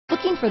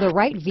Looking for the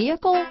right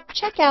vehicle?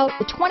 Check out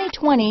the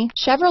 2020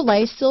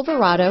 Chevrolet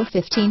Silverado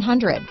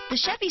 1500. The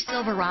Chevy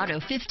Silverado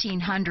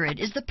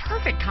 1500 is the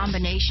perfect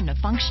combination of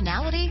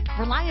functionality,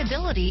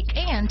 reliability,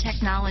 and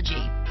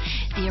technology.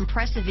 The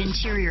impressive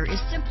interior is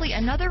simply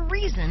another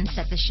reason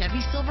that the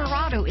Chevy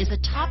Silverado is a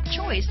top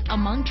choice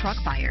among truck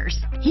buyers.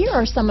 Here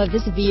are some of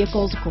this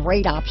vehicle's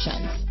great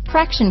options: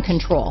 traction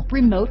control,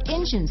 remote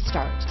engine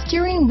start,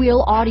 steering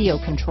wheel audio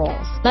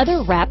controls,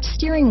 leather-wrapped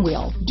steering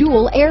wheel,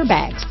 dual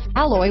airbags,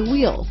 alloy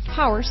wheels,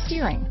 power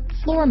steering,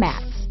 floor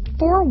mats,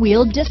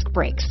 four-wheel disc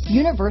brakes,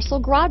 universal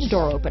garage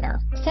door opener,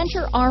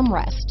 center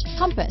armrest,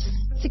 compass,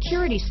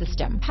 security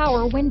system,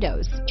 power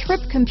windows, trip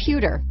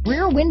computer,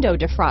 rear window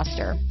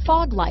defroster,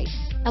 fog lights,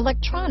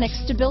 electronic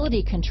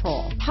stability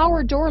control,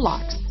 power door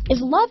locks.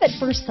 Is love at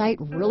first sight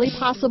really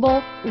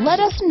possible? Let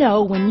us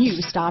know when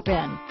you stop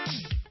in.